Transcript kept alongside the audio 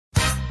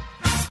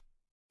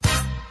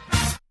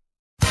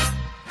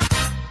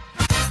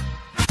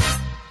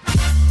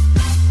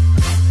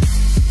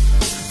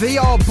They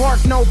all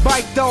bark, no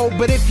bite though.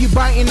 But if you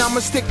biting,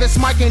 I'ma stick this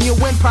mic in your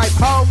windpipe,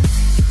 ho.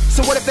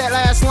 So what if that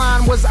last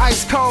line was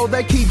ice cold?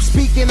 They keep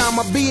speaking,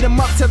 I'ma beat them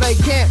up till they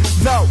can't,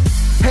 though.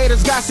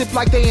 Haters gossip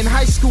like they in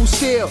high school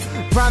still.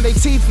 Grind their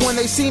teeth when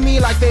they see me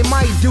like they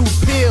might do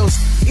pills.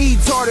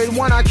 E-tarded,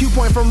 1 IQ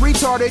point from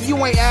retarded.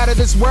 You ain't out of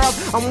this world,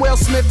 I'm Will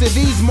Smith to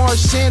these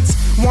Martians.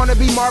 Wanna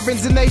be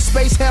Marvins in they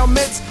space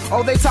helmets.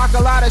 Oh, they talk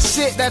a lot of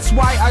shit, that's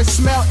why I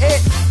smell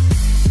it.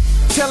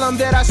 Tell them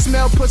that I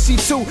smell pussy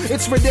too.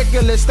 It's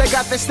ridiculous, they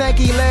got the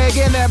stanky leg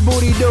and that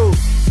booty do.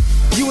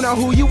 You know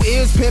who you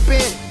is,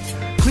 pimpin'.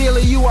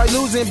 Clearly you are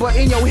losing, but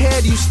in your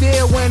head you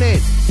still winning.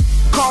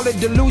 Call it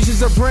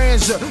delusions of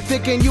grandeur,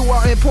 thinking you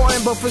are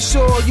important, but for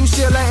sure you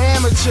still an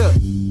amateur.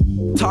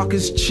 Talk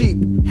is cheap,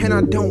 and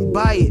I don't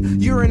buy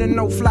it. You're in a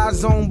no-fly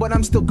zone, but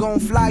I'm still gon'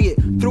 fly it.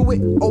 Through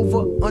it,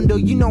 over, under,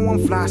 you know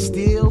I'm fly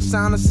still.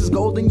 Silence is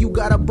golden, you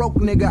got a broke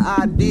nigga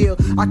ideal.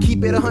 I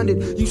keep it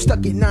 100, you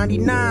stuck at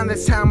 99.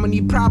 That's how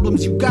many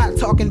problems you got.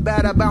 Talking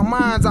bad about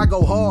mines, I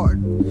go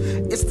hard.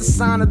 It's the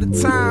sign of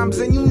the times,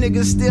 and you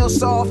niggas still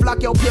soft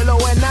like your pillow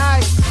at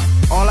night.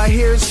 All I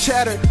hear is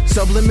chatter,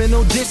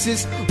 subliminal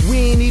disses. We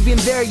ain't even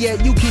there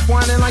yet, you keep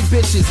whining like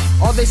bitches.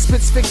 All they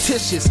spit's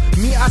fictitious,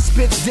 me I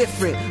spit's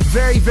different.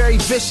 Very, very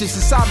vicious,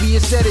 it's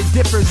obvious that it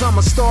differs. I'm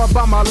a star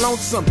by my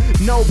lonesome,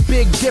 no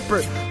Big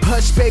Dipper.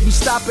 Hush baby,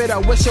 stop it, I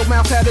wish your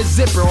mouth had a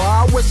zipper. Or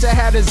I wish I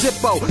had a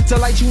Zippo to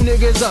light you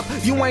niggas up.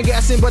 You ain't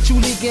gassing but you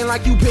leaking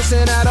like you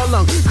pissing out a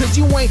lung. Cause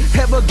you ain't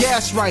ever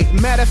gas right,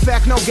 matter of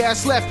fact no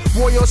gas left.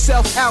 Wore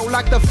yourself out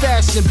like the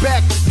fashion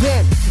back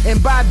then.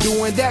 And by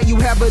doing that you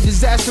have a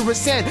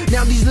disastrous end.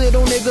 Now these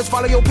little niggas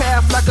follow your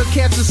path like a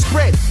cancer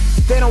spread.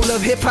 They don't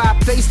love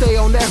hip-hop, they stay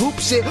on that hoop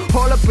shit.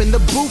 All up in the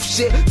booth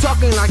shit,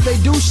 talking like they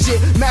do shit.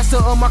 Master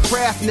of my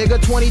craft, nigga,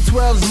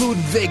 2012's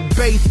Ludwig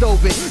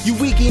Beethoven. You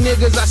weaky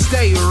niggas, I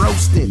stay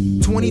roasting.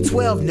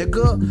 2012,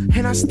 nigga,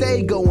 and I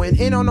stay going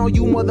in on all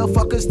you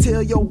motherfuckers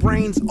till your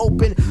brains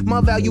open.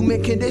 My value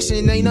mint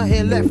condition, ain't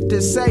nothing left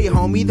to say,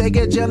 homie. They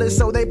get jealous,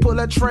 so they pull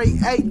a tray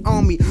 8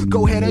 on me.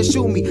 Go ahead and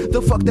shoot me,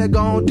 the fuck they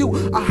gon'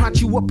 do? I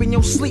hunt you up in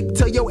your sleep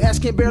till your ass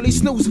can barely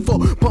snooze. For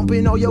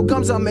bumping all your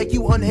gums, I'll make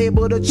you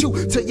unable to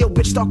chew till your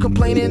bitch start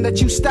complaining that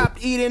you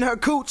stopped eating her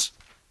cooch.